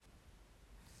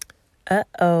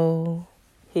Uh-oh.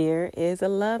 Here is a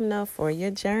love note for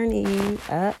your journey.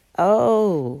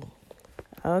 Uh-oh.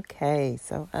 Okay,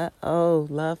 so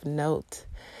love note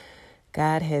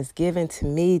God has given to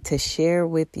me to share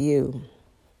with you.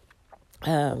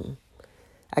 I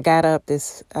got up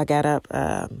this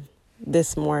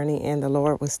morning, and the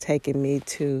Lord was taking me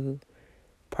to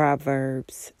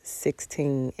Proverbs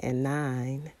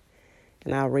 16:9,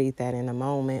 and I'll read that in a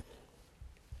moment.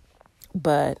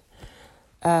 But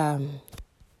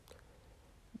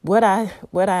what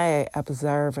I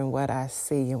observe and what I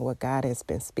see and what God has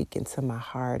been speaking to my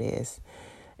heart is,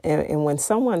 and when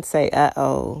someone say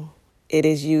 "uh-oh," it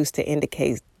is used to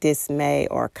indicate dismay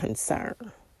or concern.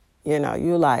 You know,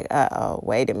 you like, "uh-oh,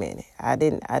 wait a minute, I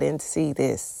didn't see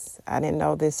this. I didn't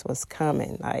know this was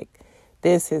coming. Like,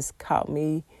 this has caught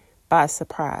me by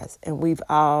surprise." And we've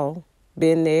all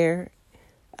been there.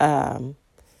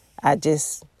 I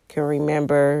just can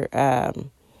remember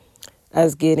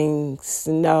us getting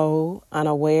snow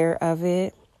unaware of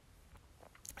it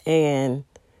and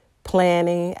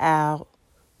planning out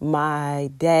my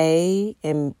day,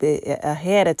 and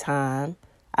ahead of time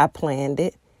I planned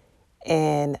it,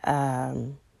 and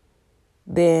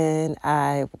then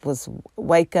I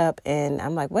wake up and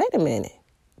I'm like, wait a minute,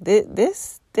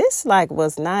 this like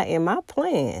was not in my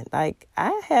plan. Like,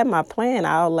 I had my plan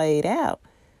all laid out.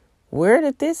 Where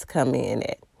did this come in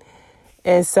at?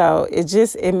 And so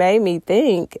it made me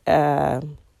think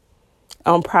on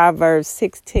Proverbs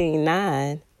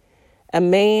 16:9, a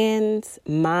man's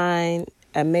mind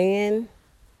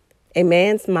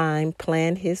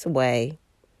plan his way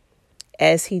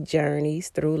as he journeys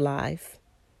through life,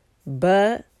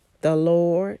 but the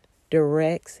Lord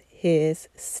directs his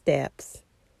steps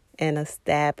and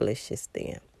establishes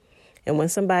them. And when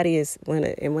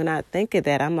I think of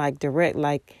that, I'm like, direct,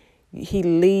 like, he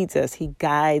leads us, he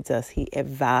guides us, he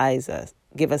advises us,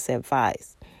 give us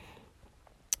advice.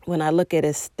 When I look at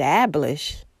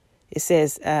establish, it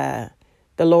says the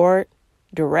Lord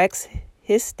directs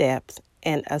his steps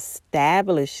and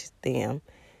establishes them.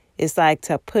 It's like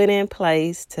to put in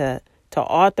place, to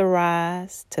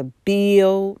authorize, to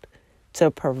build,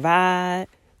 to provide,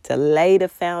 to lay the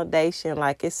foundation,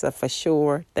 like it's a for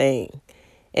sure thing.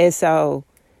 And so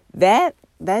that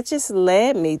just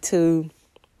led me to,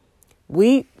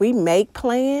 we make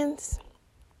plans.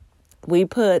 We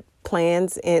put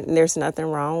plans in, and there's nothing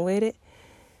wrong with it.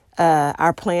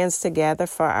 Our plans together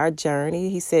for our journey.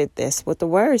 He said that's what the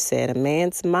word said. A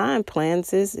man's mind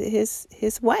plans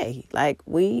his way. Like,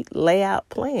 we lay out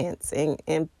plans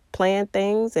and plan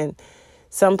things, and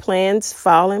some plans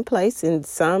fall in place and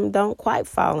some don't quite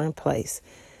fall in place.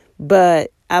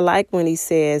 But I like when he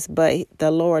says, but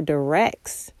the Lord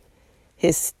directs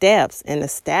his steps and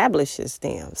establishes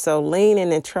them. So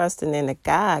leaning and trusting in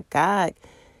God,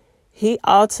 he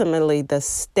ultimately, the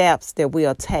steps that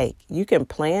we'll take. You can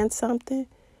plan something,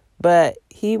 but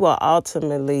he will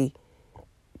ultimately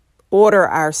order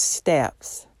our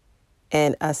steps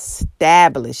and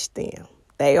establish them.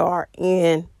 They are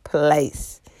in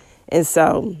place. And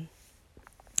so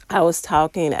I was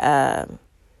talking the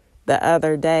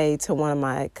other day to one of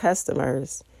my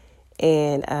customers,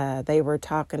 and they were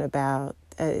talking about,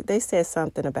 they said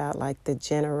something about like the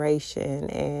generation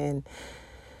and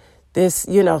this,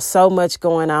 so much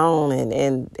going on,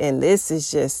 and this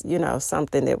is just,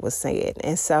 something that was said.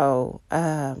 And so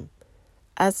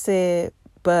I said,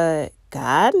 but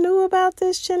God knew about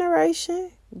this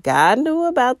generation. God knew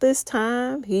about this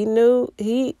time. He knew,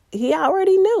 he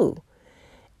already knew.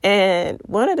 And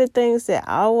one of the things that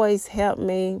always helped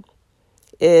me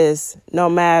is, no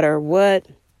matter what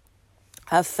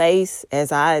I face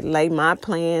as I lay my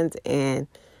plans and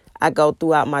I go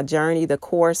throughout my journey, the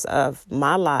course of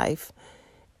my life,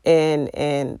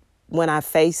 and when I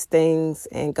face things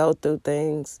and go through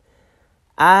things,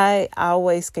 I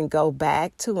always can go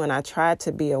back to, and I try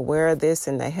to be aware of this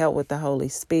and to help with the Holy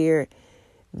Spirit,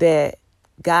 that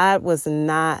God was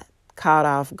not caught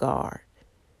off guard.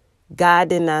 God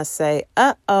did not say,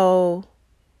 uh-oh,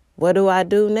 what do I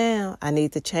do now? I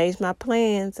need to change my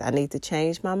plans. I need to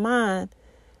change my mind.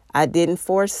 I didn't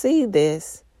foresee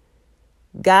this.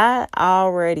 God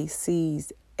already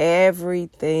sees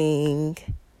everything.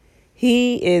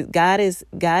 God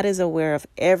is aware of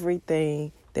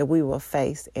everything that we will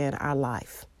face in our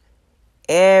life.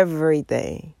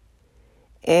 Everything.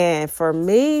 And for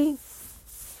me,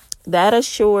 that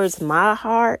assures my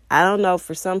heart. I don't know,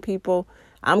 for some people,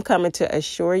 I'm coming to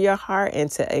assure your heart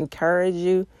and to encourage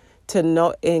you to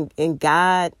know in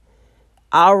God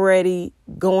already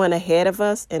going ahead of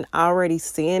us and already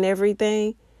seeing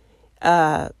everything,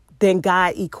 then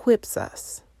God equips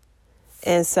us.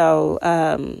 And so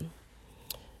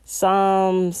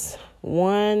Psalms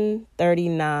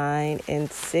 139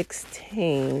 and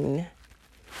 16.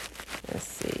 Let's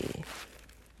see.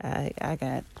 I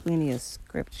got plenty of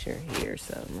scripture here,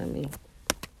 so let me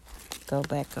go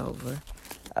back over.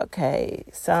 Okay,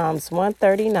 Psalms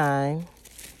 139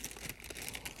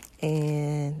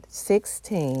 and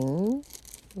 16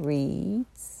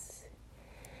 reads,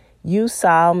 "You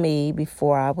saw me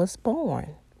before I was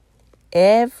born.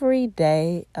 Every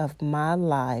day of my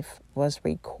life was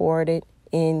recorded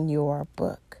in your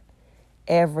book.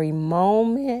 Every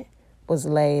moment was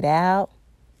laid out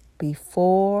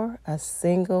before a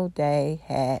single day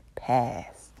had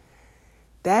passed."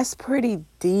 That's pretty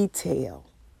detailed.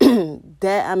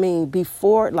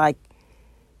 Before, like,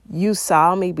 you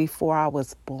saw me before I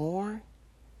was born.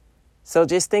 So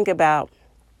just think about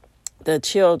the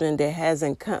children that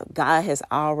hasn't come. God has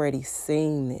already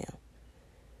seen them.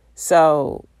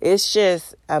 So it's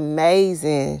just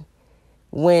amazing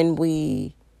when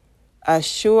we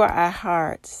assure our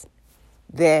hearts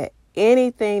that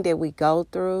anything that we go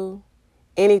through,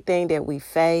 anything that we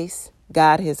face,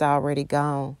 God has already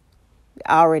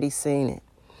seen it.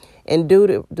 And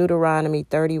Deuteronomy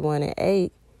 31 and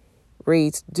 8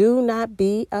 reads, "Do not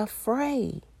be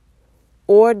afraid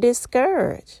or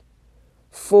discouraged,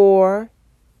 for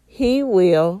he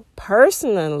will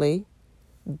personally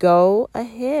go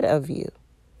ahead of you.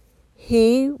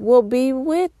 He will be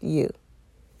with you.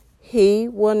 He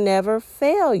will never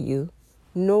fail you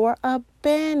nor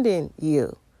abandon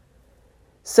you."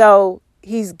 So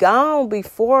he's gone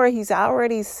before. He's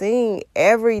already seen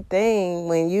everything.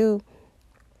 When your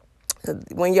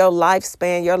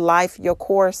lifespan, your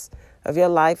course of your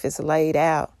life is laid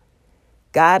out,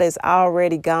 God has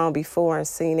already gone before and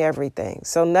seen everything.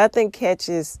 So nothing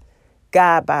catches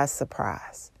God by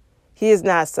surprise. He is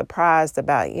not surprised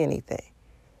about anything.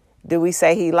 Do we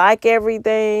say he like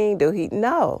everything?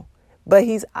 No. But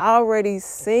he's already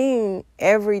seen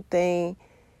everything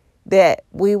that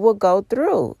we will go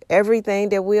through, everything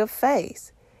that we'll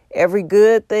face, every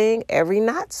good thing, every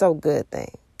not so good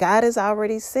thing. God has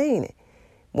already seen it.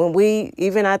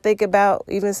 I think about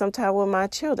even sometimes with my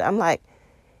children, I'm like,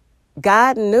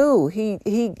 God knew. He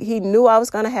knew I was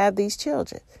going to have these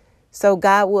children. So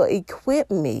God will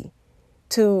equip me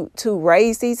to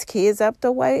raise these kids up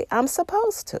the way I'm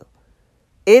supposed to.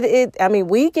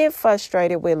 We get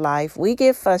frustrated with life. We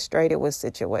get frustrated with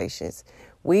situations.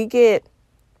 We get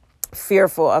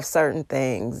fearful of certain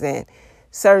things, and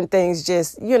certain things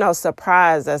just,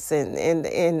 surprise us,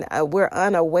 and we're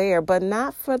unaware, but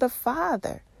not for the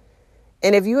Father.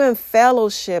 And if you're in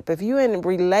fellowship, if you're in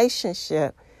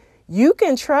relationship, you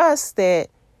can trust that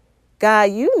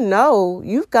God,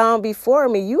 you've gone before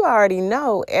me. You already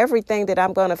know everything that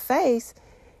I'm going to face.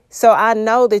 So I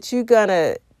know that you're going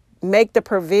to make the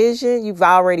provision. You've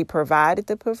already provided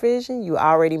the provision. You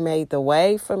already made the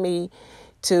way for me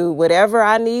to whatever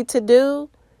I need to do.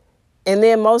 And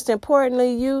then most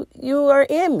importantly, you are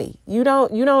in me. You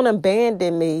don't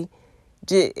abandon me,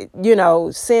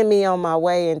 send me on my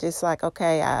way and just like,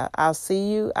 okay, I'll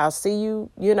see you. I'll see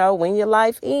you, when your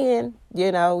life ends,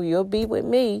 you'll be with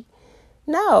me.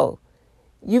 No,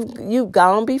 you've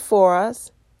gone before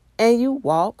us and you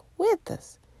walk with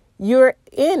us. You're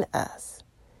in us.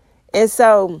 And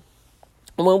so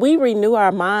when we renew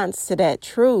our minds to that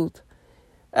truth,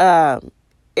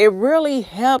 it really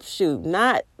helps you,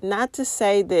 not to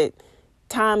say that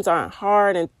times aren't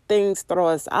hard and things throw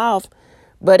us off,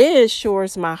 but it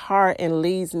assures my heart and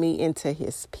leads me into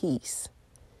his peace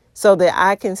so that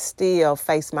I can still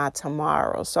face my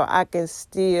tomorrow, so I can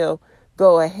still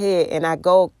go ahead and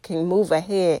can move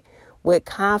ahead with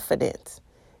confidence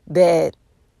that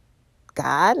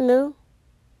God knew.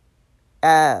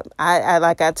 I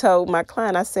told my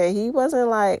client, I said, he wasn't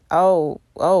like, oh,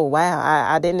 wow,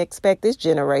 I didn't expect this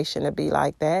generation to be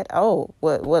like that. Oh,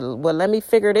 well, let me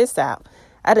figure this out.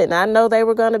 I did not know they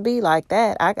were going to be like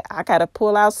that. I got to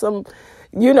pull out some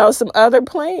other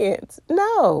plans.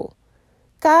 No,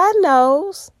 God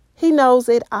knows. He knows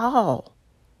it all.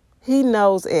 He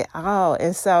knows it all.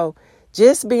 And so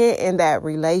just being in that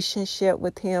relationship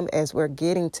with him as we're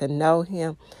getting to know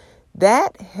him,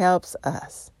 that helps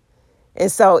us.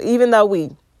 And so even though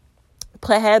we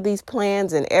had these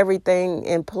plans and everything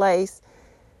in place,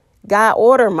 God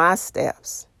ordered my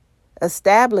steps,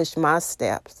 established my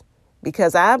steps,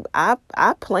 because I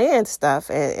planned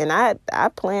stuff and I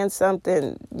planned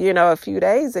something, a few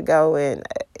days ago, and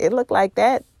it looked like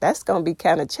that's going to be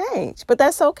kind of changed, but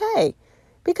that's okay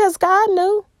because God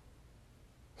knew.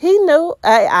 He knew.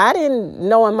 I didn't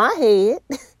know in my head,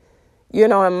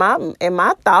 in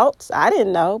my thoughts, I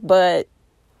didn't know, but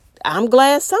I'm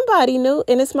glad somebody knew,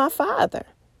 and it's my Father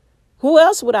Who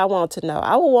else would I want to know?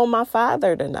 I would want my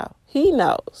Father to know. He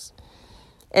knows.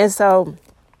 And so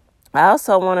I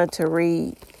also wanted to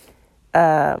read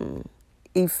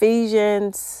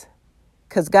Ephesians,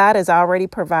 because God has already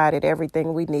provided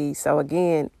everything we need. So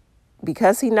again,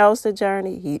 because he knows the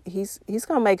journey, he's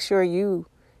going to make sure you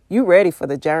ready for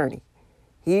the journey.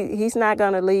 He's not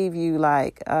going to leave you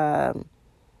like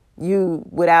you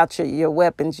without your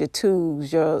weapons, your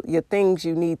tools, your things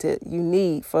you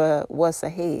need for what's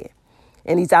ahead.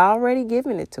 And he's already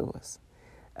given it to us.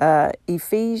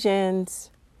 Ephesians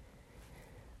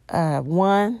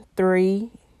 1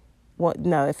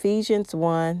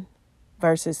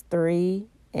 verses 3,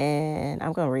 and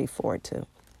I'm going to read 4 too.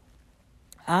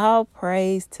 All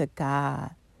praise to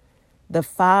God, the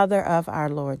Father of our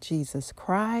Lord Jesus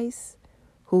Christ,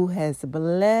 who has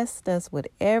blessed us with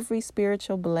every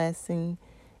spiritual blessing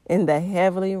in the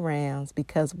heavenly realms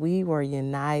because we were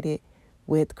united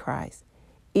with Christ.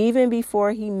 Even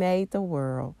before he made the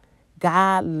world,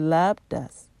 God loved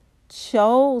us,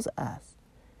 chose us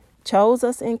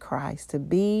in Christ to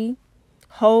be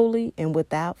holy and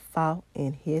without fault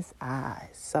in his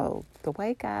eyes. So the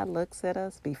way God looks at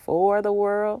us before the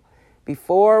world,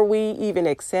 before we even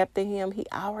accepted him, he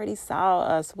already saw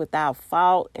us without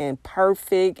fault and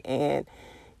perfect and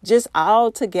just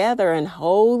all together and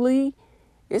holy.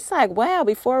 It's like, wow,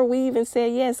 before we even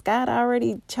said yes, God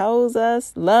already chose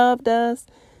us, loved us.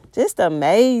 Just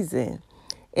amazing.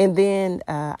 And then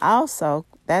also,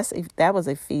 that was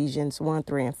Ephesians 1,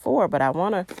 3, and 4. But I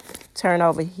want to turn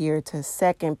over here to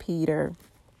 2 Peter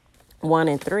 1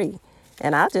 and 3.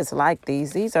 And I just like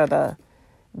these. These are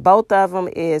both of them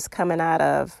is coming out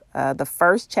of the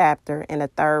first chapter and the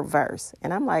third verse.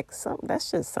 And I'm like,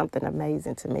 that's just something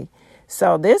amazing to me.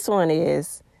 So this one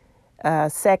is 2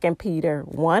 Peter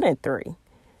 1 and 3.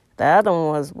 The other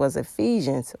one was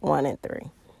Ephesians 1 and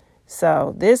 3.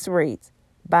 So this reads,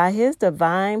 by his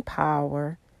divine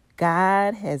power,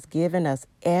 God has given us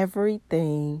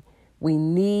everything we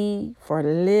need for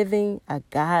living a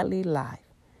godly life.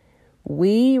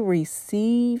 We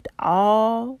received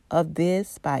all of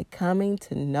this by coming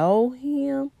to know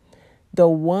him, the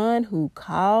one who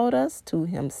called us to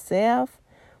himself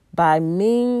by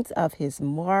means of his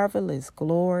marvelous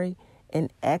glory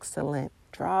and excellent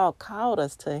draw, called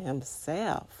us to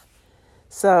himself.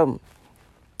 So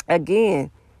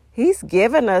again, he's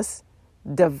given us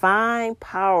divine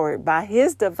power. By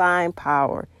his divine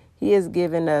power, he has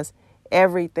given us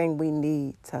everything we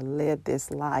need to live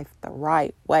this life the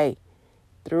right way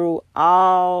through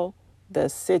all the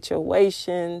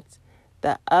situations,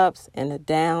 the ups and the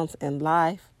downs in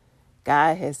life.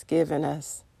 God has given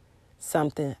us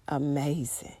something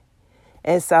amazing.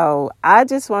 And so I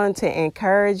just wanted to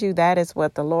encourage you. That is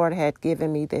what the Lord had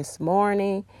given me this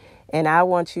morning. And I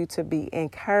want you to be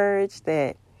encouraged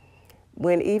that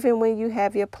even when you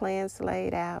have your plans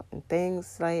laid out and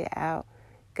things laid out,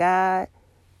 God,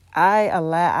 I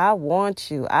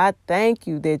thank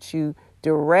you that you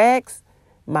directs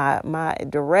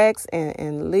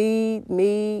and lead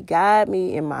me, guide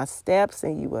me in my steps,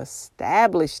 and you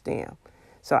establish them.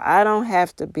 So I don't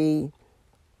have to be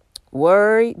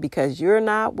worried because you're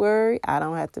not worried. I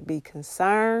don't have to be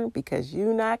concerned because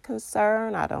you're not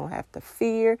concerned. I don't have to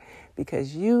fear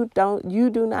because you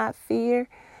do not fear.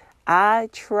 I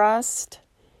trust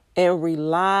and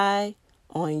rely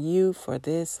on you for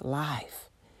this life.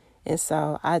 And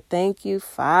so I thank you,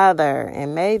 Father,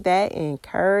 and may that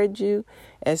encourage you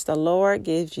as the Lord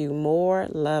gives you more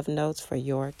love notes for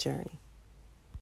your journey.